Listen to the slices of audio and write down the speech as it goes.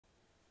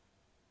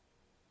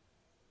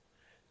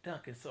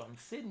Duncan, so I'm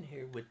sitting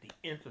here with the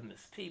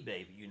infamous T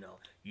Baby,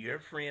 your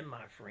friend,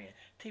 my friend.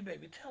 T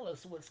Baby, tell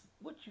us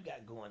what you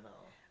got going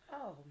on.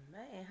 Oh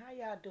man, how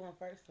y'all doing?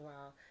 First of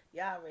all,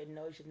 y'all already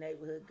know it's your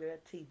neighborhood girl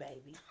T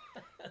baby.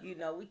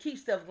 We keep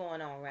stuff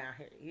going on around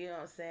here. You know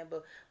what I'm saying?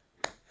 But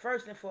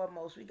first and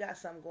foremost, we got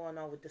something going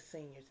on with the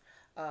seniors,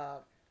 uh,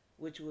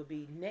 which will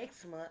be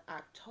next month,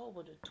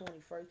 October the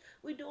 21st.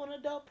 We doing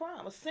adult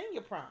prom, a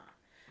senior prom.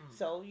 Mm.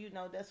 So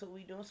that's what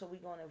we doing. So we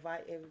gonna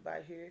invite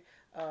everybody here.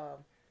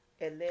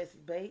 At Les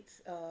Bates.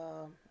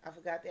 I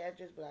forgot the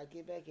address, but I'll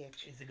get back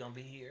at you. Is it gonna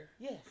be here?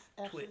 Yes,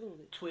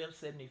 absolutely.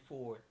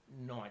 1274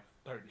 North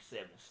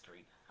 37th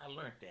Street. I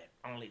learned that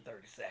only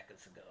 30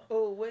 seconds ago.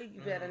 Oh, well,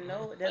 you better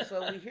know. Mm. That's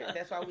what we hear.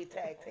 That's why we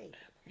tag team.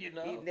 you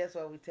know? That's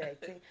why we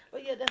tag team.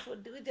 But yeah, that's what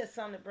we just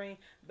something to bring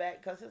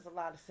back because there's a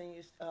lot of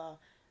seniors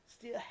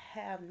still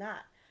have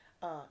not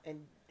and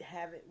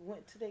haven't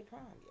went to their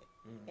prom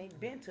yet. Ain't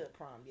been to a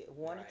prom yet.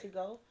 Wanted to Right.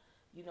 go.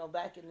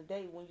 Back in the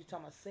day when you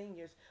talking about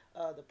seniors,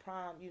 the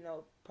prom,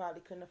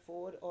 probably couldn't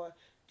afford or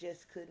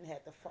just couldn't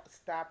have to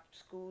stop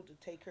school to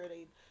take care of their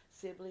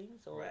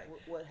siblings or Right.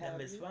 what Now, have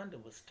Miss you. Fonda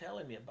was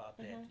telling me about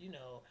that. Hmm.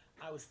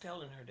 I was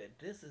telling her that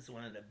this is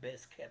one of the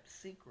best kept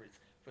secrets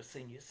for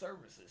senior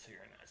services here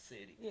in our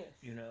city. Yes.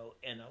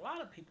 And a lot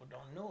of people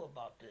don't know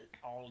about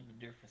all of the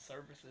different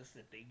services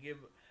that they give,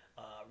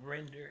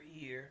 render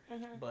here.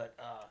 Hmm. But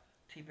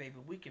T baby,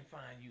 we can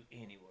find you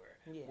anywhere.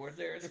 Where Yes.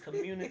 there's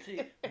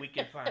community, we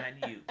can find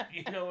you.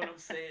 You know what I'm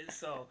saying?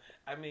 So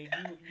I mean,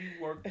 you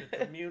work the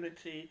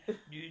community.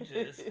 You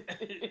just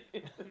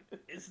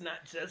it's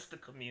not just the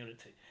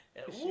community.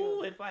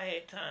 Sure. Ooh, if I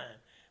had time.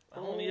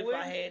 Only Oh, if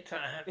I had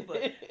time.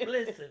 But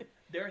listen,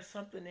 there's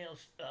something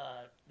else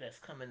that's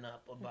coming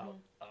up about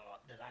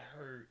hmm. that I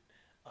heard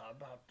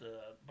about the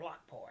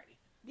block party.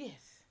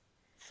 Yes.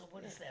 So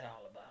what is Yes. that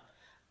all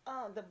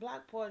about? The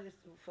block party is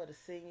for the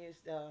seniors.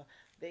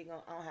 They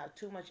gonna I don't have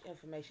too much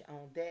information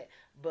on that,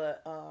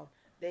 but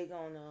they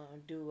gonna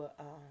do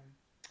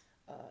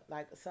a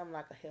like something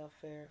like a health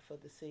fair for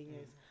the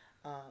seniors.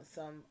 Mm-hmm.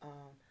 Some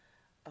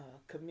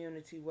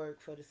community work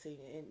for the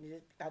senior,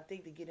 and I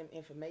think to get them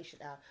information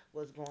out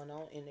what's going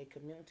on in their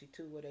community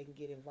too, where they can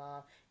get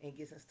involved and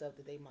get some stuff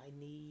that they might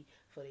need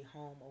for their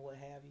home or what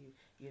have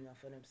you,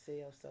 for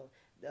themselves. So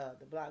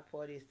the block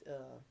party is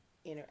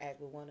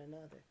interact with one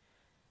another.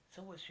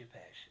 So what's your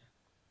passion?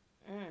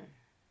 Mm.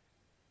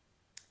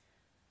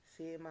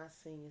 Seeing my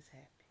seniors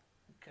happy,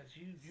 Because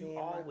you seeing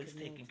my always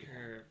taking community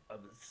care happy.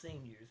 of the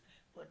seniors,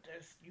 but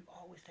there's you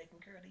always taking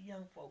care of the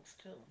young folks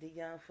too. The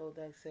young folk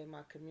that say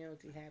my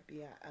community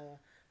happy.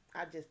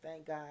 I just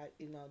thank God,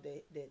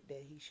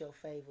 that He show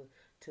favor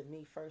to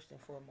me first and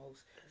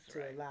foremost That's to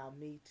right. allow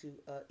me to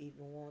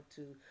even want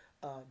to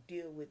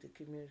deal with the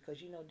community because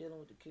dealing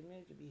with the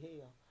community can be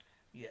hell.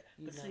 Yeah,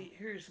 You but know, see,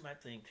 here's my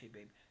thing, T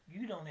baby.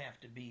 You don't have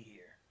to be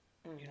here,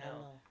 I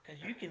know.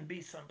 because you can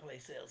be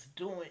someplace else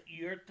doing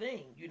your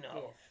thing, Yes,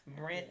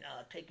 brand,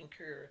 yes, taking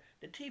care of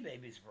the T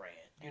baby's brand,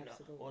 or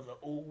absolutely.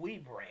 the Ooh We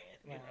brand,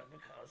 Right,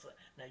 because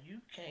now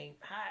you can't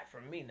hide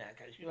from me now,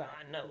 because right.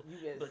 I know, You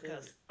better say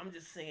because it. I'm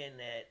just saying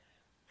that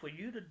for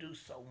you to do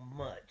so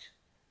much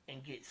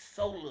and get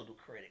so little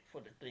credit for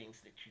the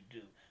things that you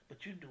do,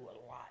 but you do a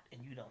lot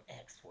and you don't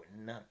ask for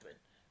nothing,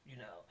 you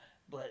know.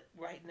 But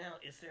right now,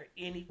 is there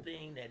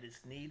anything that is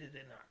needed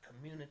in our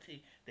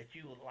community that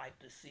you would like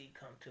to see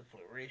come to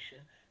fruition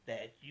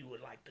that you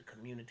would like the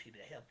community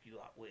to help you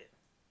out with?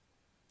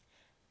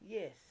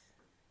 Yes.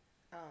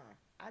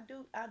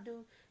 I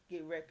do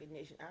get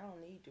recognition. I don't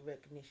need the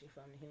recognition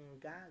from the human.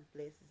 God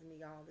blesses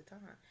me all the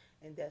time,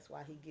 and that's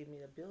why He give me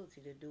the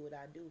ability to do what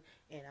I do.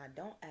 And I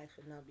don't ask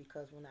for none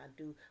because when I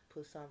do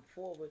put something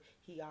forward,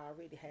 He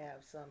already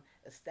have some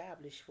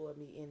established for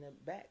me in the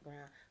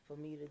background for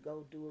me to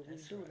go do what we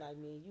That's do, right. like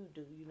me and you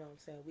do. You know what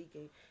I'm saying?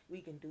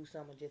 We can do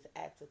something. Just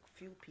ask a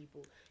few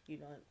people.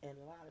 And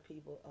a lot of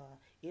people.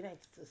 It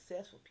ain't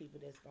successful people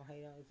that's gonna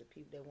hate on. It's the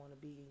people that want to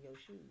be in your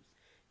shoes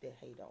that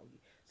hate on you.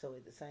 So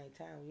at the same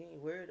time, we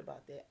ain't worried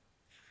about that.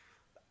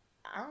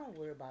 I don't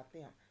worry about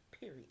them.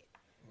 Period.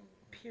 Hmm.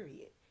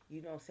 Period.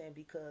 You know what I'm saying?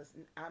 Because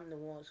I'm the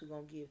ones who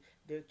gonna give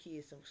their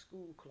kids some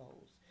school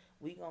clothes.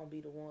 We gonna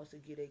be the ones to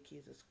get their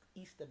kids a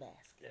Easter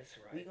basket. That's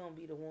We right. gonna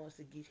be the ones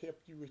to get help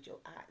you with your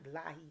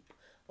lie heap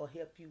or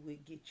help you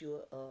with get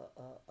your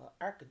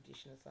air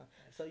conditioner or something.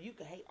 That's So you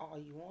can hate all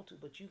you want to,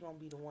 but you gonna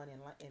be the one in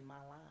my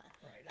line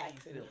right. How you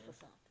asking me for feeling?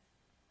 something.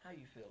 How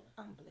you feeling?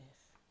 I'm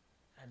blessed.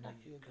 I know I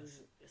you, feel because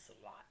good. it's a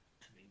lot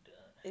to be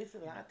done. It's a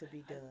You know, lot to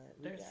be I, done.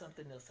 We there's got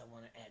something else I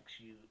want to ask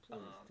you. please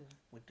do.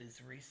 With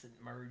this recent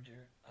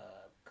merger,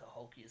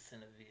 Cahokia,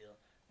 Centerville,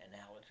 and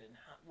Allerton,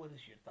 what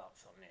is your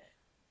thoughts on that?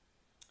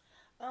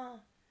 Uh,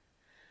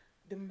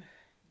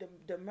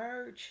 the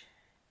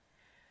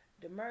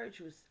the merge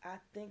was I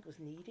think was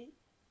needed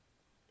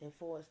and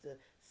for us to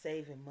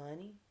saving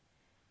money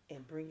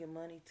and bringing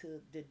money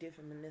to the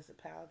different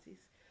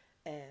municipalities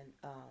and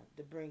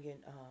to bringing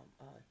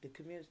the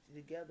community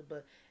together.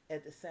 But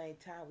at the same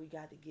time, we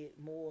got to get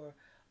more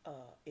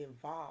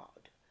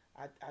involved.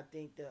 I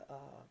think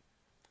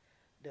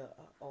the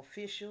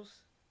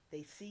officials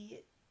they see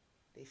it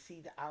They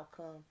see the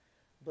outcome,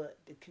 but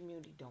the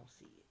community don't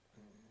see it.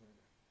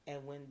 Mm-hmm.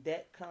 And when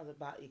that comes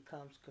about, it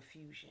comes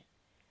confusion.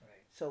 Right.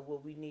 So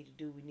what we need to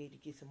do, we need to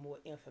get some more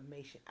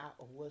information out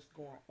of what's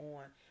going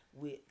on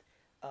with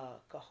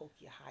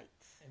Cahokia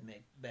Heights And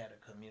make better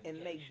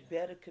and make communication.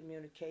 better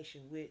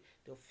communication with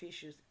the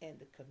officials and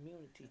the The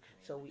community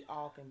so we community.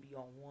 all can be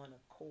on one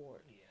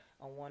accord. Yeah.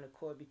 On one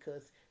accord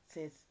because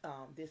since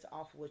this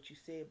off what you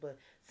said, but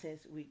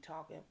since we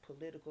talking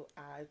political,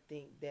 I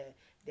think that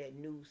that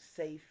new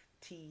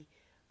safety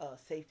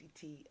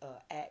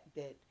act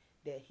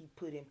that he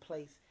put in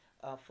place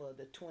for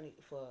the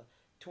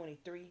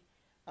 23,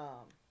 um,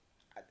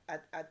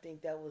 I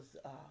think that was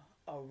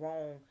a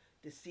wrong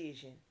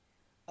decision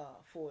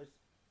for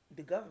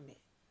the government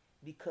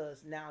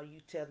because now you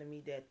telling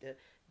me that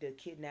the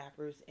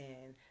kidnappers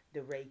and the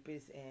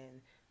rapists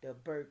and the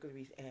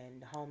burglaries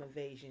and the home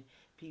invasion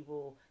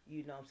people,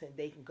 you know what I'm saying,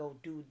 they can go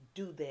do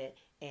that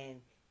and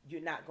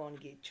you're not going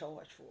to get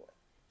charged for it.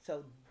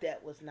 So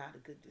that was not a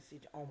good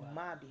decision on Wow.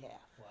 my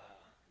behalf. Wow.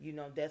 You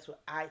know, that's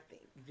what I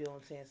think. You know what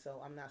I'm saying?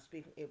 So I'm not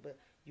speaking it, but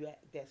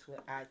that's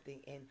what I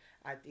think, and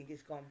I think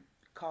it's gonna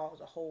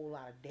cause a whole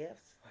lot of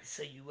deaths. I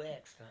say you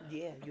asked,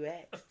 Yeah, huh? you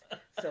asked.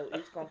 So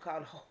it's gonna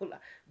cause a whole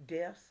lot of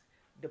deaths.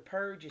 The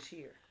purge is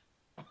here.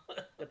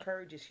 The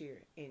purge is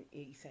here in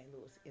East St.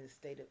 Louis, in the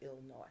state of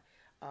Illinois.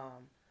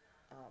 Um,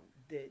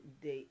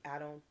 I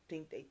don't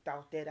think they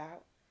thought that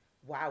out.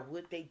 Why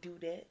would they do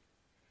that?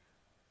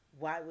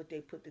 Why would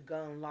they put the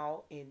gun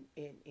law in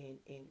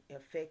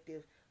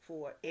effective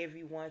for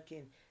everyone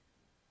can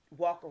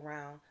walk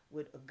around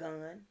with a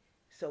gun,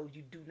 so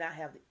you do not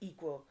have the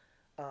equal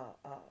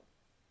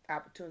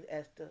opportunity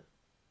as the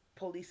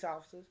police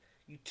officers?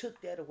 You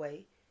took that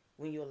away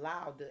when you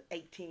allowed the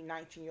 18,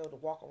 19-year-old to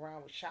walk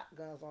around with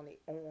shotguns on their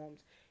arms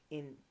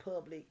in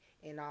public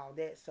and all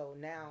that. So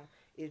now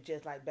it's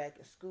just like back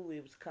in school,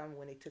 it was coming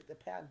when they took the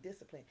power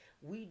discipline.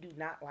 We do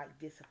not like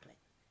discipline.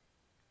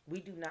 We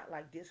do not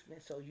like discipline,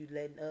 so you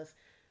letting us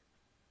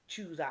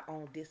choose our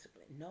own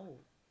discipline. No,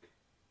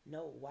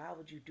 no. Why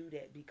would you do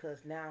that? Because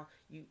now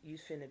you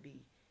finna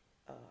be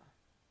uh,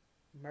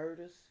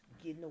 murders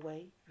getting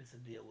away. It's a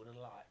deal with a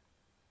lot.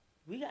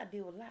 We got to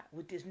deal with a lot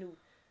with this new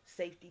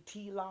safety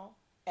T law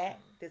act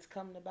Mm. that's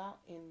coming about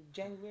in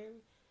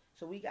January.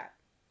 So we got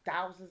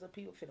thousands of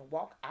people finna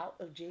walk out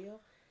of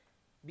jail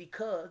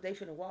because they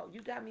finna walk.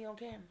 You got me on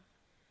camera.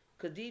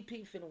 Cause these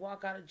people finna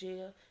walk out of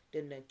jail,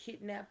 then they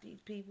kidnap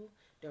these people,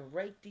 then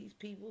rape these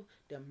people,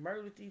 then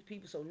murder these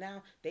people. So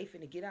now they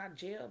finna get out of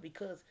jail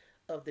because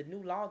of the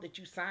new law that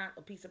you signed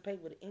a piece of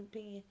paper with an ink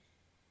pen.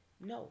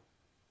 No,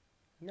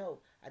 no.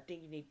 I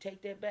think you need to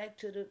take that back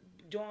to the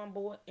drawing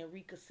board and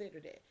reconsider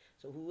that.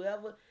 So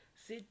whoever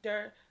sit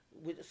there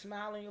with a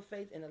smile on your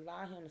face and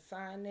allow him to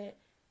sign that,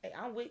 hey,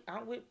 I'm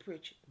with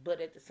Pritchard,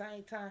 but at the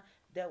same time,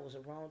 that was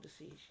a wrong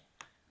decision.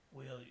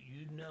 Well,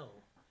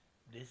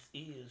 this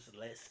is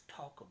let's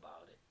talk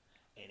about it.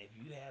 And if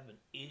you have an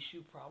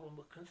issue, problem,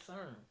 or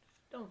concern,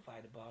 don't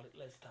fight about it.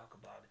 Let's talk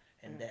about it.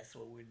 And Mm. that's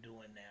what we're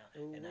doing now.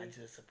 Ooh And I wee.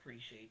 just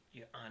appreciate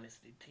your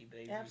honesty, T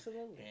baby.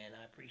 Absolutely. And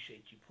I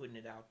appreciate you putting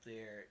it out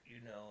there,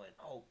 and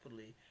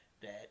hopefully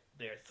that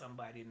there's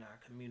somebody in our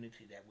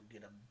community that will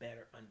get a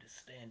better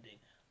understanding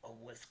of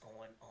what's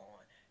going on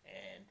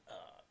and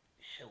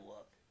show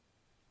up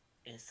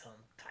in some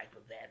type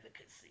of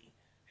advocacy,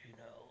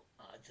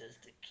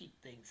 just to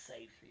keep things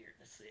safe here in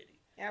the city.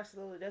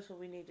 Absolutely. That's what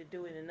we need to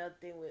do. And another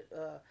thing with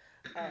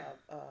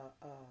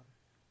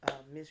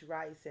Miss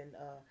Rice and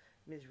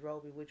Miss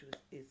Roby, which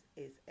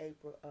is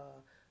April.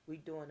 We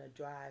doing a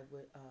drive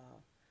with.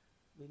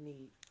 We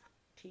need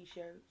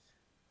T-shirts,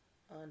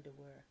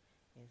 underwear,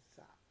 and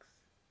socks.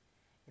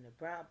 In a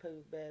brown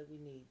paper bag, we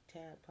need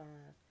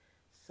tampons,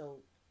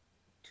 soap,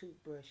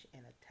 toothbrush,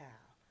 and a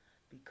towel.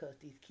 Because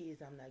these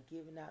kids, I'm not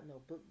giving out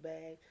no book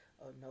bag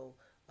or no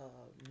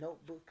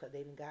notebook because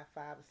they done got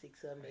 5 or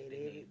 6 of them. Right?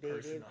 They need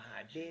personal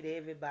hygiene. Did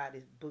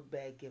everybody's book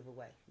bag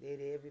giveaway. Did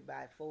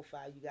everybody 4,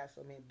 5? You got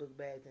so many book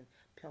bags and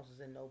pencils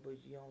and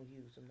notebooks you don't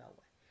use them no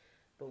way.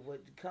 But when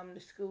you come to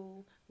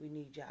school, we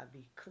need y'all to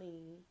be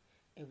clean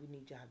and we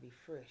need y'all to be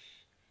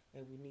fresh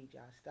and we need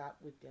y'all to stop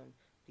with them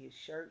these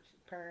shirts,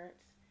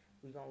 parents.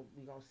 We gonna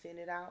send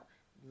it out.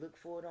 Look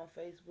for it on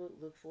Facebook.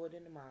 Look for it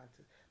in the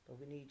monitors. But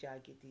we need y'all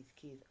to get these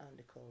kids'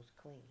 underclothes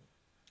clean.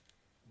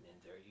 And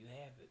there you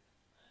have it.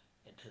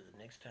 Until the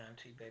next time,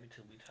 T baby,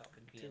 till we talk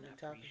Till again, we I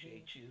talk again.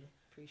 appreciate you. And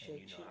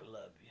Appreciate you. I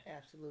love you.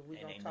 Absolutely.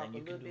 We're And gonna ain't talk nothing a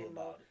you can little do bit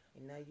more. about it.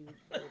 And now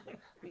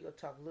we gonna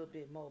talk a little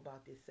bit more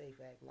about this Safe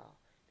Act law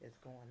that's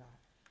going on.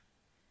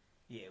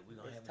 Yeah, we're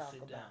gonna Let's have a talk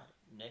sit down. about it.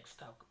 Next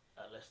talk.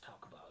 Let's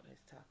talk about it.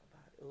 Let's talk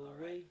about it. All Ooh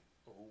right. wee.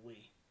 Oh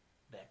we.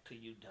 Back to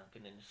you,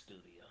 Duncan, in the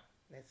studio.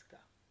 Let's go.